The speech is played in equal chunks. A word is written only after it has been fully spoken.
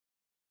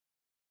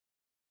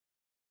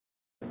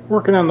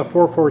Working on the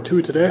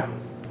 442 today.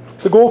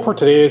 The goal for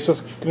today is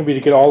just going to be to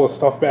get all the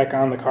stuff back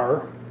on the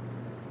car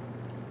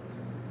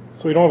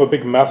so we don't have a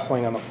big mess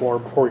laying on the floor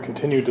before we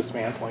continue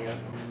dismantling it.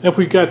 And if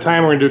we've got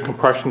time, we're going to do a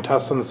compression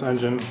test on this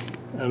engine,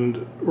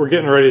 and we're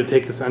getting ready to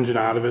take this engine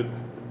out of it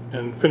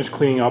and finish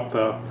cleaning up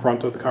the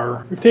front of the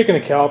car. We've taken the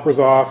calipers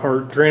off and we're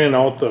draining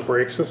out the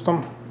brake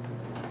system.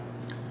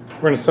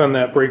 We're going to send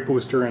that brake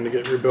booster in to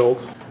get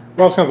rebuilt.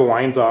 We're also going to have the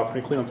lines off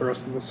when we clean up the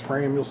rest of this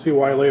frame. You'll see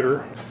why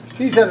later.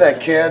 These have that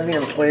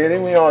cadmium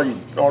plating. We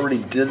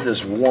already did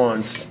this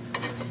once.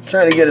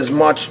 Trying to get as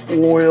much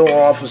oil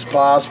off as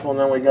possible, and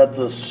then we got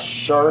this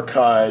shark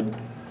hide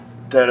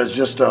that is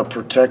just a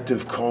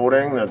protective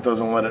coating that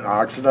doesn't let it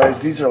oxidize.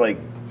 These are like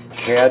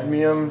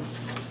cadmium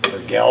or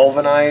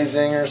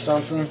galvanizing or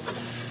something,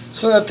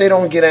 so that they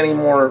don't get any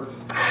more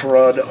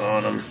crud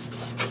on them.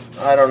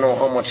 I don't know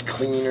how much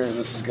cleaner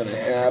this is going to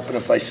happen.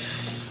 If I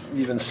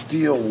even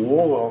steal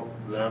wool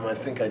of them, I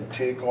think I'd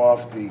take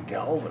off the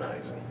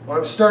galvanizing. Well,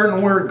 I'm starting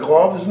to wear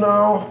gloves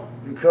now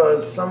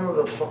because some of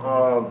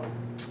the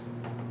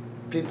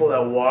people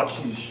that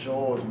watch these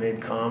shows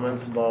made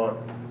comments about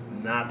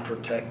not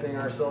protecting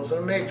ourselves,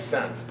 and it makes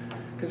sense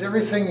because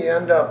everything you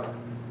end up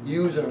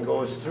using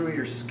goes through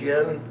your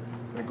skin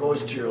and it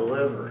goes to your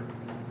liver.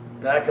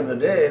 Back in the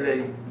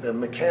day, the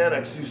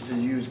mechanics used to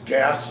use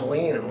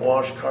gasoline and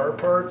wash car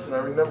parts, and I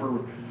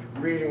remember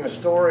reading a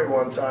story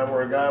one time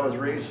where a guy was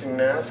racing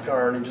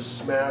NASCAR and he just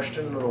smashed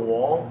into the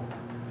wall.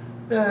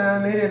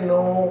 And they didn't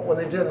know, when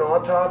they did an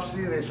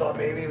autopsy, they thought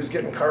maybe he was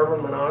getting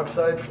carbon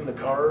monoxide from the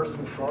cars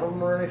in front of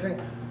him or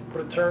anything.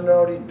 But it turned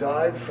out he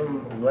died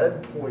from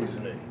lead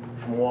poisoning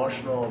from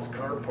washing all his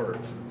car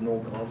parts with no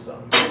gloves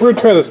on. We're going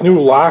to try this new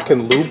lock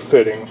and lube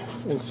fitting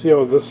and see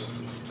how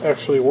this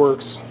actually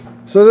works.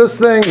 So this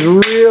thing's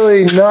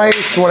really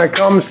nice when it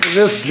comes to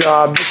this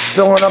job, just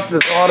filling up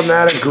this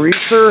automatic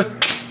greaser.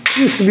 It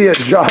used to be a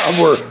job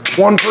where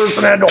one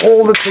person had to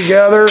hold it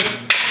together.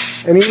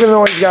 And even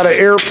though he's got an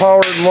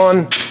air-powered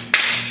one,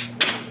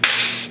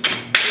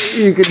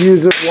 you could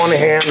use it one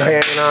hand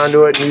hanging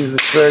onto it and use the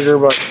trigger,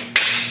 but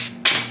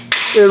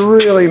it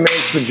really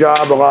makes the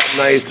job a lot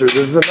nicer.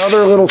 There's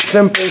another little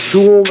simple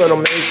tool that'll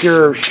make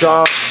your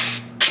shop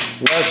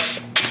less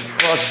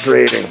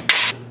frustrating.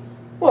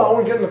 Well,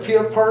 we're getting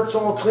the parts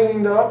all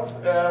cleaned up,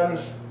 and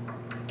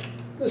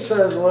this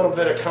has a little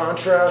bit of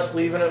contrast,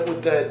 leaving it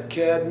with that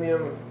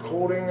cadmium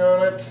coating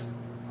on it.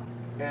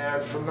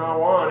 And from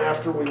now on,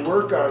 after we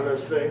work on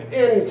this thing,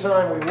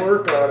 anytime we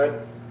work on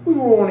it, we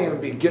won't even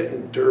be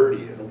getting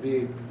dirty. It'll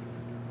be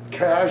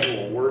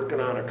casual working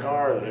on a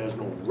car that has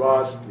no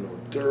rust, no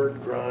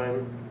dirt,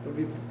 grime. It'll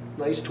be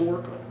nice to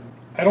work on.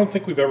 I don't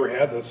think we've ever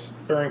had this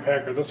bearing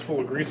packer this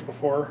full of grease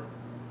before.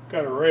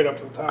 Got it right up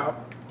to the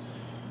top.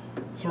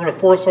 So we're going to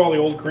force all the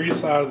old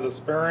grease out of this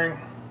bearing.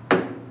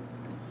 And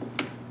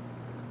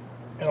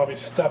I'll be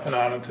stepping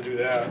on it to do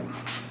that.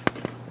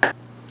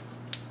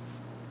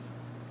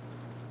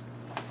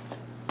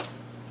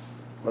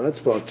 Well,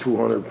 that's about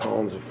 200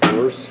 pounds of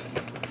force.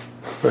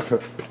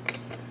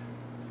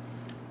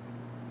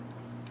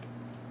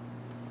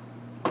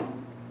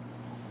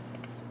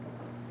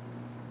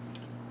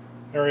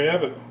 There you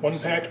have it, one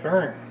packed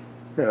bearing.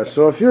 Yeah,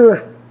 so if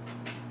you're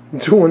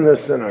doing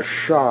this in a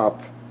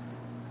shop,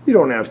 you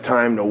don't have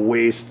time to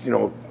waste,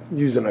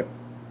 using a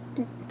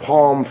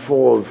palm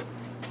full of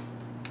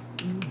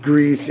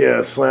grease,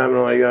 slamming it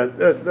like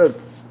that.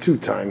 That's too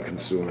time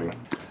consuming.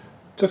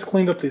 Just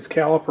cleaned up these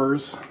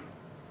calipers.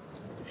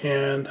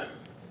 And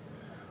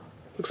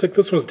looks like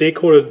this one's day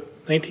coded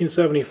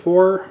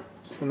 1974,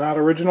 so not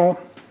original.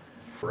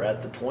 We're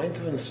at the point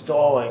of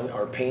installing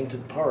our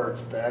painted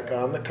parts back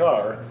on the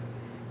car,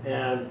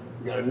 and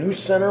we got a new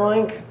center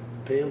link,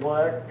 painted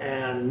black,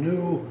 and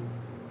new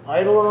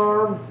idler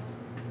arm,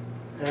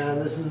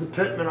 and this is the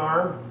pitman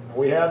arm.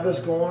 We have this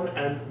going,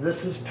 and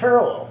this is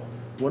parallel.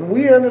 When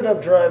we ended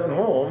up driving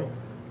home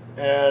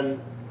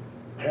and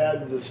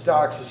had the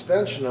stock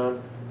suspension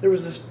on, there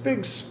was this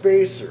big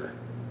spacer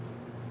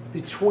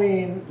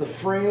between the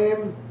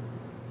frame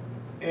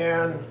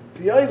and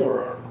the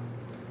idler arm.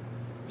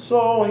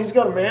 So he's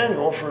got a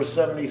manual for a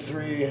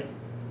 73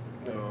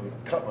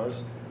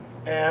 Cutlass,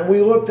 and we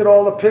looked at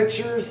all the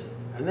pictures,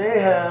 and they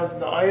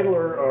have the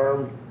idler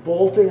arm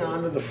bolting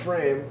onto the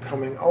frame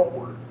coming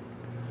outward.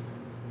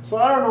 So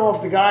I don't know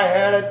if the guy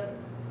had it.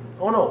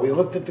 Oh no, we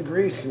looked at the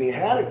grease and he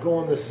had it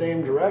going the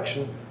same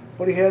direction,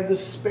 but he had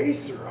this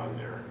spacer on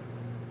there.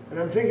 And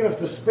I'm thinking if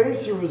the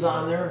spacer was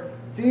on there,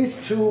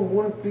 these two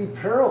wouldn't be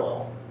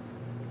parallel.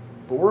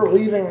 But we're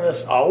leaving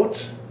this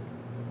out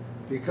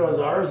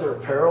because ours are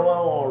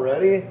parallel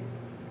already.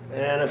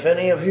 And if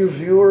any of you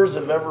viewers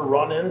have ever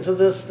run into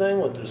this thing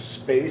with the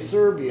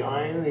spacer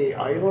behind the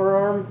idler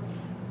arm,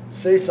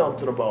 say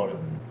something about it.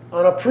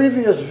 On a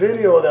previous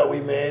video that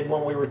we made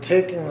when we were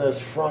taking this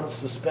front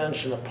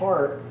suspension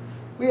apart,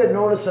 we had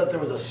noticed that there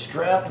was a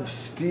strap of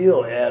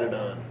steel added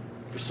on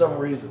for some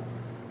reason.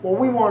 Well,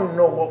 we wanted to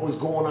know what was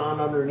going on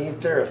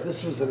underneath there, if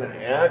this was an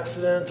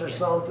accident or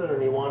something,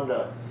 and he wanted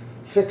to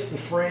fix the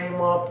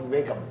frame up and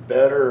make a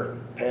better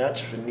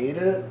patch if it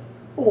needed it.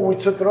 When we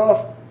took it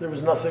off, there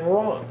was nothing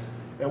wrong.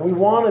 And we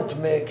wanted to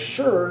make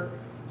sure,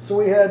 so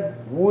we had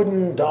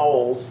wooden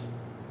dowels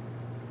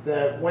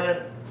that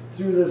went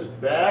through this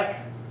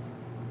back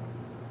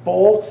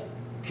bolt,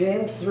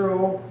 came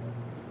through,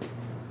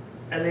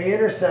 and they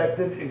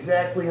intersected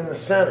exactly in the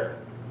center.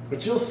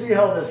 But you'll see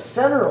how this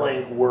center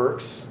link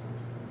works.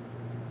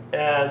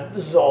 And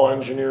this is all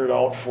engineered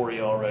out for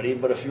you already,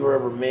 but if you were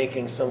ever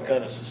making some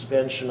kind of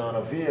suspension on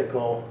a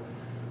vehicle,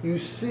 you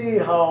see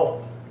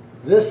how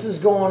this is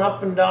going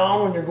up and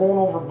down when you're going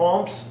over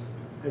bumps,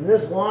 and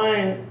this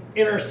line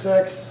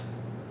intersects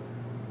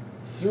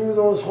through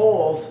those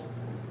holes.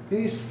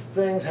 These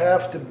things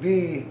have to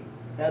be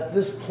at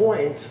this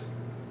point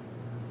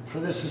for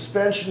the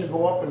suspension to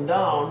go up and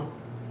down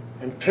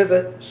and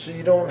pivot, so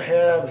you don't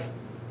have,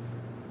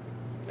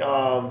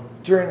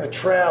 during the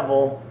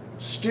travel,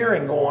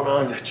 steering going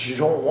on that you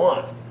don't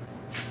want.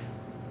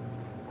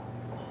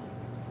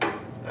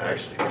 It's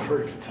actually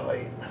pretty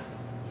tight.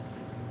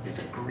 It's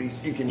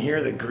grease. You can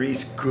hear the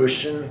grease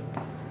gushing.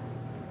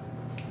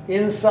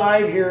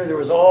 Inside here, there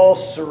was all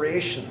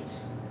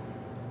serrations.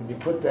 When you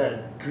put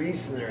that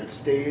grease in there, it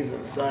stays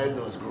inside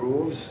those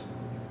grooves.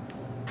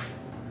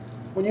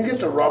 When you get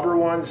the rubber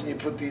ones and you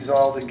put these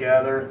all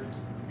together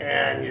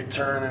and you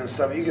turn and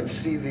stuff, you can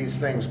see these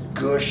things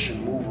gush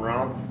and move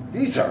around.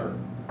 These are,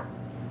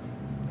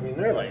 I mean,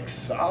 they're like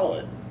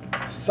solid.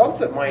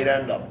 Something might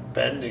end up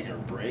bending or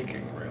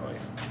breaking, really.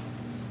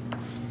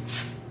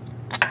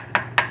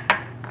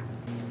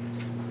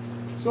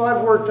 So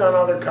I've worked on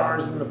other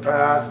cars in the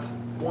past,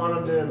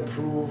 wanted to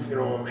improve,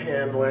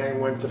 handling,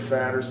 went to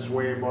fatter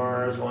sway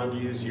bars, wanted to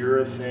use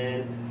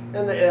urethane,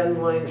 and the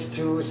end links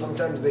too.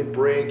 Sometimes they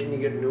break and you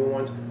get new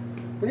ones.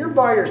 When you're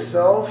by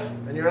yourself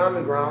and you're on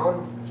the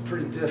ground, it's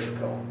pretty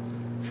difficult.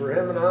 For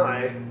him and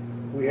I,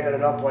 we had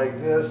it up like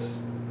this,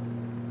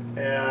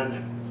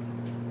 and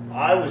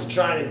I was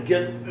trying to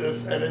get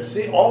this, and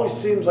it always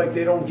seems like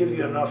they don't give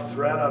you enough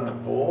thread on the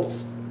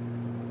bolts,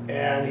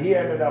 and he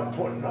ended up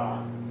putting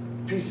a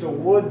piece of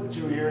wood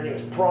through here and he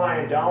was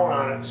prying down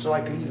on it so I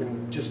could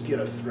even just get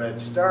a thread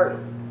started.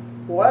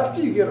 Well,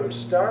 after you get them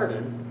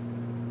started,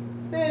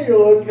 and you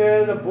look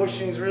at the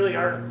bushings really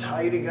aren't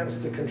tight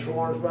against the control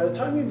arms. By the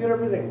time you get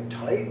everything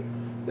tight,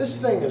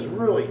 this thing is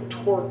really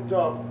torqued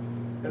up,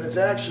 and it's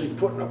actually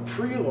putting a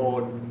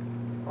preload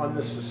on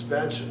the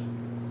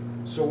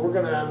suspension. So we're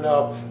going to end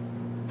up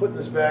putting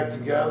this back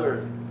together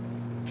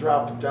and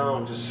drop it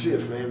down, just see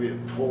if maybe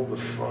it pulled the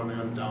front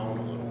end down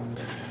a little.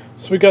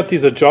 So we got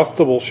these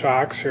adjustable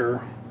shocks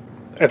here.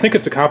 I think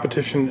it's a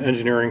competition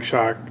engineering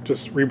shock,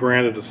 just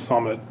rebranded as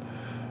Summit.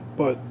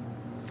 But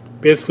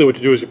basically what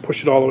you do is you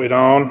push it all the way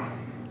down,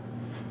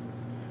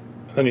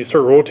 and then you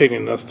start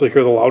rotating this till you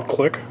hear the loud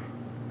click.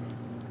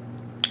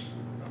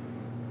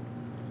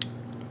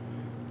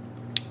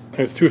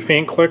 There's 2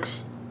 faint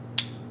clicks,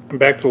 and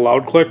back to the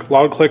loud click.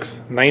 Loud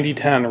click's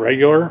 90-10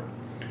 regular.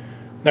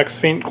 Next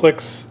faint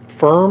click's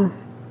firm,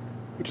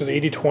 which is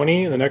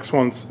 80-20, and the next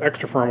one's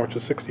extra firm, which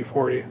is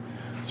 60-40.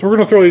 So we're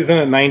going to throw these in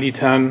at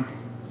 90-10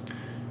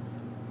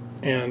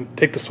 and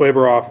take the sway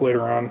bar off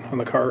later on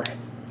the car.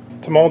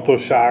 To mount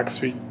those shocks,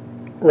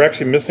 we're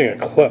actually missing a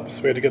clip,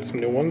 so we had to get some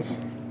new ones.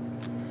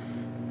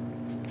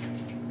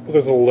 Well,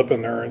 there's a little lip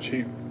in there, and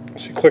she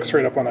clicks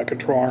right up on that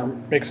control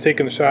arm. Makes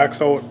taking the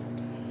shocks out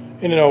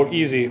in and out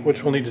easy,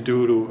 which we'll need to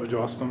do to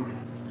adjust them.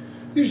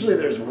 Usually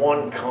there's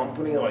one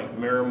company like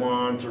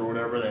Miramont or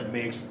whatever that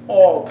makes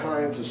all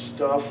kinds of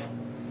stuff,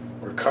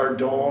 or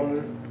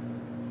Cardone.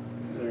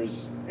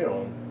 There's,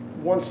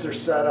 once they're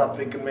set up,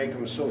 they can make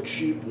them so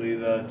cheaply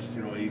that,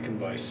 you can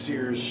buy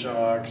Sears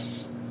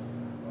shocks,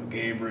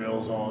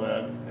 Gabriel's, all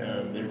that,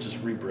 and they're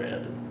just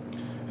rebranded.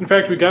 In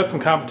fact, we got some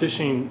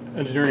competition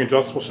engineering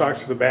adjustable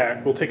shocks for the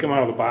back. We'll take them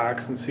out of the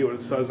box and see what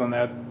it says on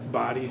that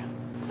body.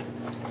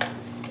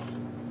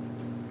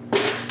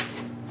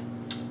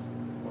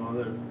 Well,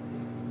 the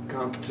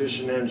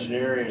competition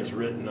engineering is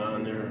written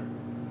on there.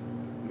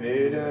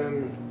 Made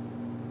in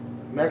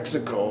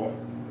Mexico.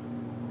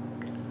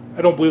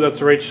 I don't believe that's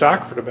the right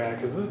shock for the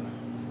back, is it?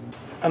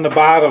 On the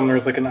bottom,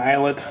 there's like an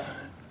eyelet.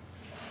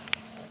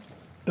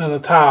 And on the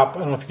top, I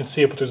don't know if you can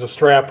see it, but there's a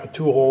strap with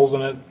 2 holes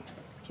in it.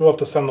 So we'll have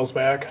to send those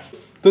back.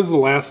 This is the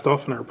last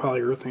stuff in our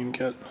polyurethane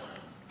kit.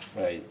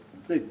 Right.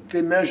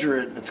 They measure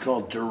it, it's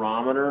called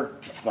durometer.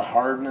 It's the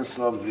hardness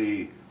of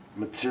the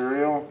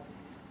material.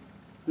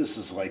 This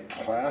is like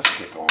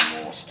plastic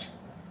almost.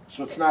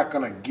 So it's not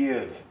going to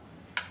give.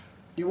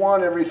 You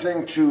want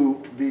everything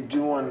to be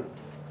doing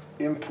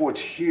input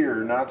here,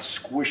 not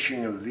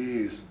squishing of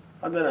these.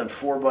 I've been on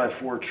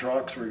 4x4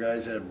 trucks where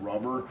guys had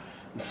rubber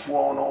and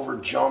flown over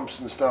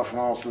jumps and stuff, and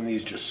all of a sudden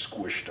these just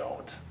squished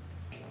out.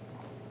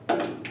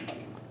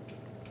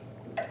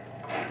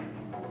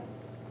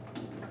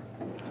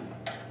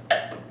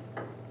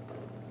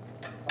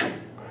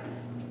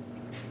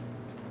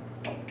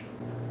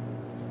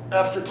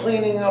 After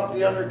cleaning up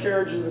the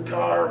undercarriage of the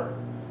car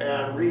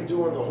and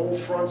redoing the whole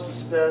front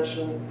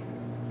suspension,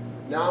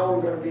 now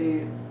we're going to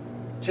be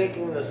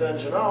taking this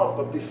engine out,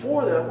 but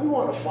before that we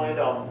want to find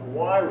out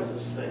why was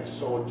this thing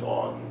so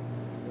doggy.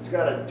 It's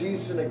got a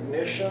decent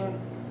ignition,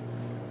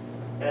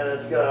 and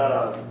it's got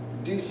a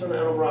decent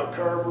Edelbrock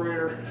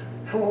carburetor.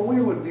 And when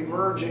we would be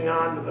merging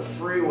onto the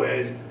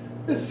freeways,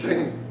 this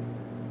thing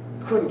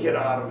couldn't get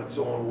out of its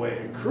own way.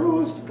 It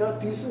cruised,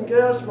 got decent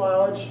gas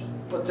mileage,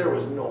 but there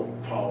was no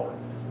power.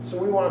 So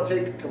we want to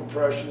take a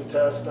compression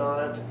test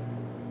on it,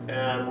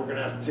 and we're going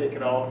to have to take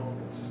it out.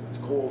 It's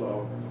cold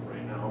out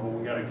right now, but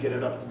we got to get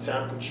it up to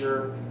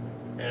temperature,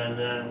 and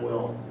then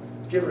we'll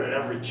give it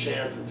every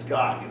chance it's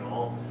got, you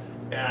know,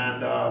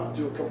 and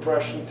do a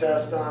compression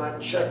test on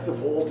it, check the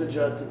voltage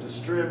at the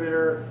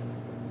distributor,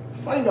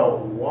 find out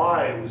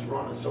why it was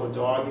running so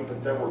doggy.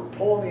 But then we're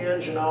pulling the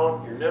engine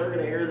out. You're never going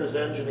to hear this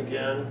engine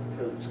again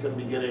because it's going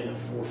to be getting a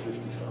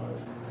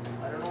 455.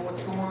 I don't know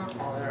what's going on.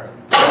 Oh, there.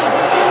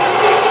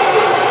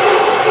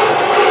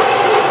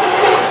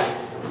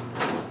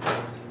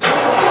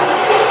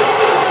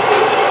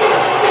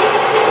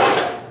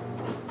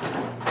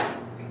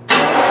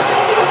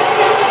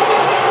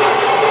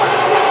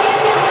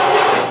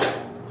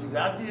 You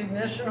got the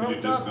ignition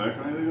hooked up? Did you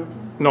disconnect anything up there?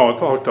 No,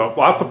 it's all hooked up.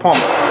 Lots of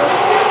pumps.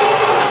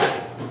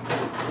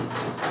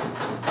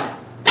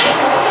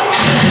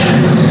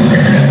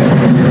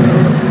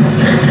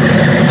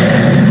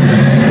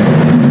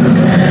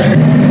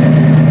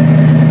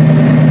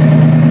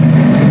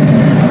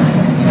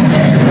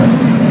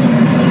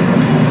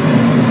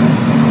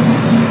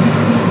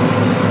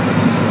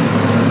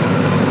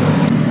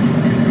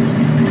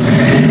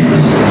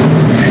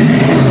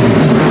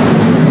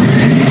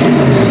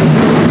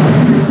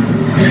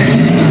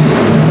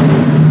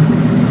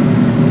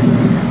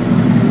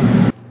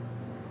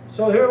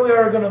 So here we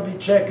are going to be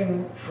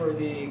checking for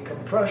the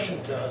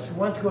compression test. We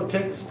went to go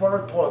take the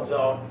spark plugs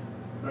out.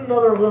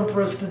 Another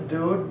limp-wristed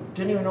dude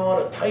didn't even know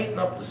how to tighten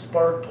up the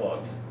spark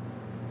plugs.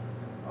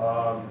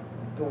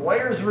 The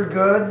wires were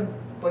good,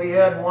 but he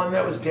had one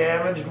that was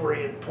damaged where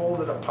he had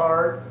pulled it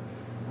apart.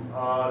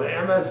 The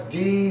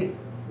MSD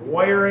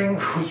wiring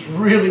was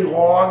really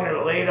long and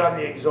it laid on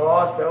the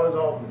exhaust. That was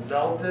all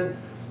melted.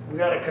 We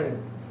got a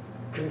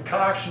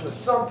concoction of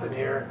something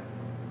here.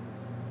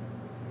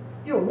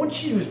 You know,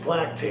 once you use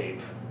black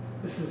tape,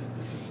 this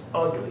is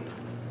ugly.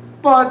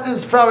 But this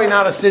is probably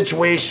not a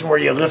situation where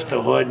you lift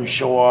the hood and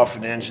show off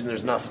an engine.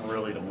 There's nothing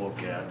really to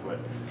look at. But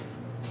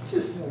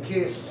just in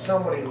case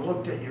somebody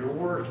looked at your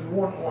work, you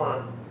wouldn't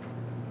want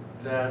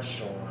that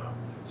showing up.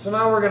 So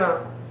now we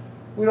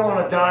don't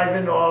want to dive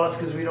into all this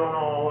because we don't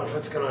know if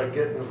it's going to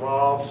get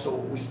involved. So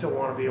we still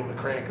want to be able to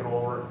crank it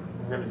over.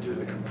 We're going to do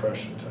the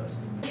compression test.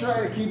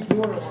 Try to keep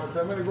doing it once.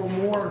 I'm going to go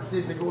more and see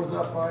if it goes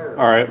up higher.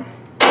 All right.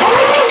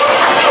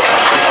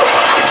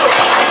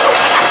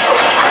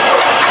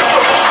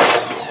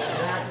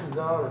 Maxes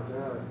out at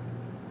that.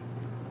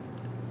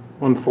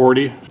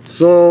 140.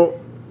 So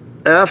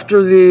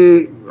after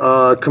the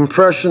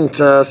compression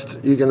test,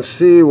 you can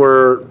see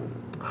we're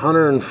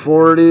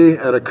 140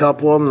 at a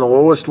couple of them. The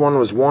lowest one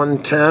was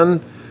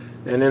 110.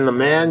 And in the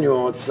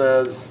manual it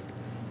says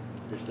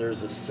if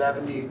there's a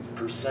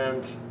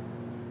 70%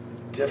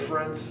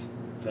 difference,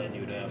 then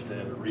you'd have to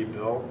have it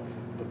rebuilt.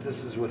 But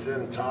this is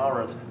within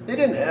tolerance. They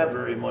didn't have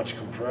very much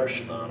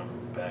compression on them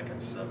back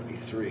in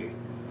 '73,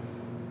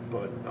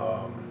 but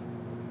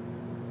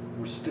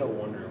we're still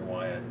wondering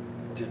why it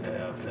didn't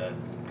have that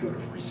good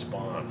of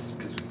response,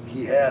 because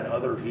he had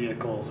other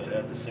vehicles that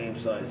had the same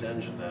size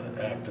engine that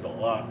acted a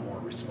lot more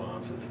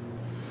responsive.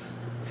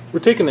 We're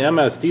taking the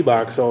MSD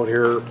box out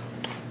here.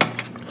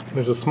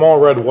 There's a small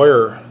red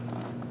wire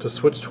to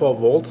switch 12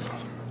 volts.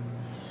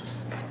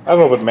 I don't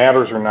know if it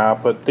matters or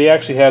not, but they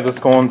actually had this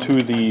going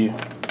to the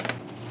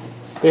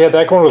They had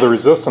that going to the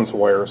resistance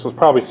wire, so it's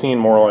probably seeing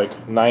more like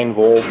 9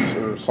 volts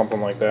or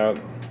something like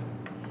that.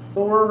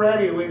 So we're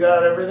ready. We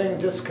got everything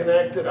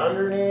disconnected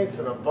underneath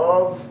and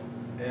above,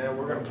 and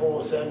we're going to pull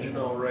this engine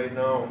out right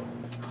now.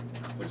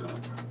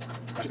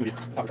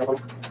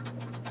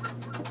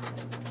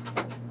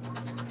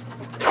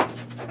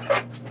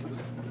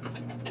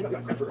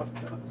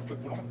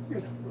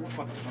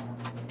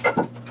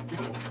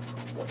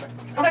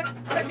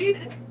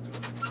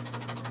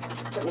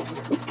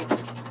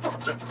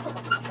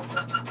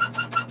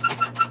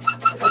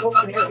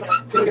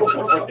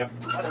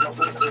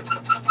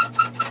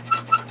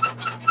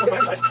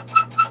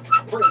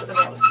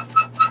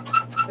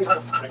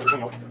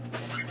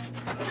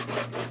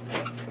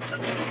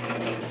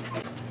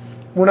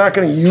 We're not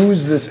going to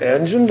use this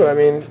engine, but I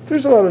mean,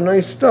 there's a lot of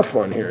nice stuff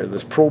on here.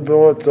 This Pro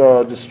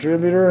Billet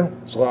distributor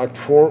is locked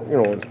for,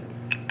 you know,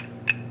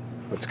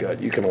 it's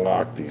got, you can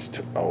lock these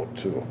out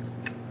too.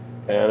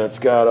 And it's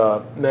got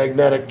a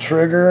magnetic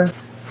trigger.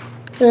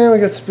 And we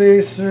got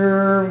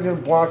spacer, we got a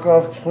block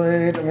off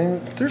plate. I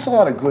mean, there's a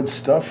lot of good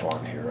stuff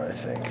on here, I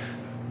think.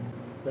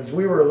 As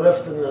we were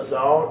lifting this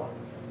out,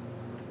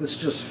 this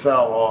just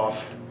fell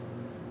off.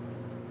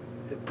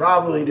 It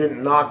probably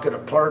didn't knock it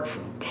apart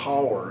from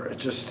power. It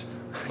just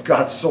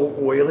got so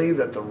oily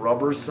that the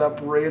rubber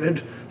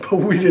separated, but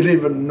we didn't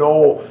even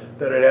know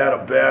that it had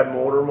a bad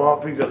motor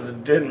mount because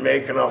it didn't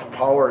make enough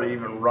power to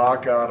even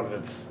rock out of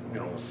its, you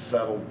know,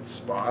 settled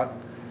spot.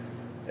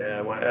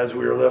 And as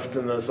we were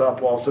lifting this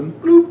up, all of a sudden,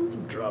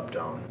 bloop, drop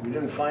down. We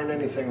didn't find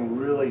anything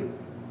really,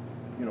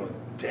 you know,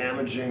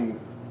 damaging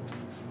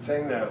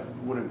thing that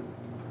would have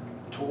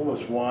told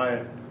us why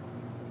it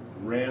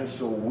ran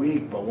so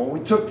weak. But when we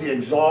took the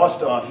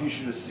exhaust off, you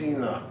should have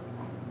seen the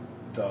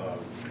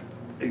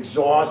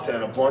exhaust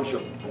had a bunch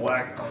of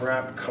black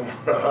crap coming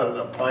out of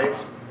the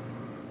pipes.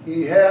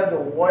 He had the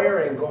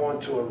wiring going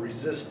to a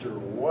resistor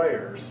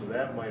wire, so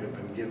that might have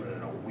been giving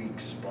it a weak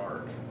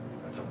spark.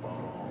 That's about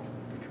all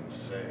we can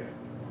say.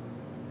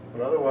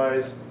 But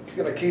otherwise, it's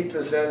going to keep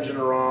this engine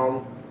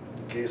around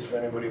in case if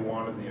anybody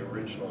wanted the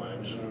original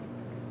engine.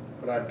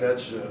 But I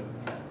bet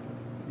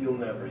you'll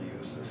never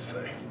use this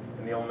thing,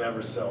 and you'll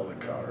never sell the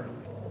car.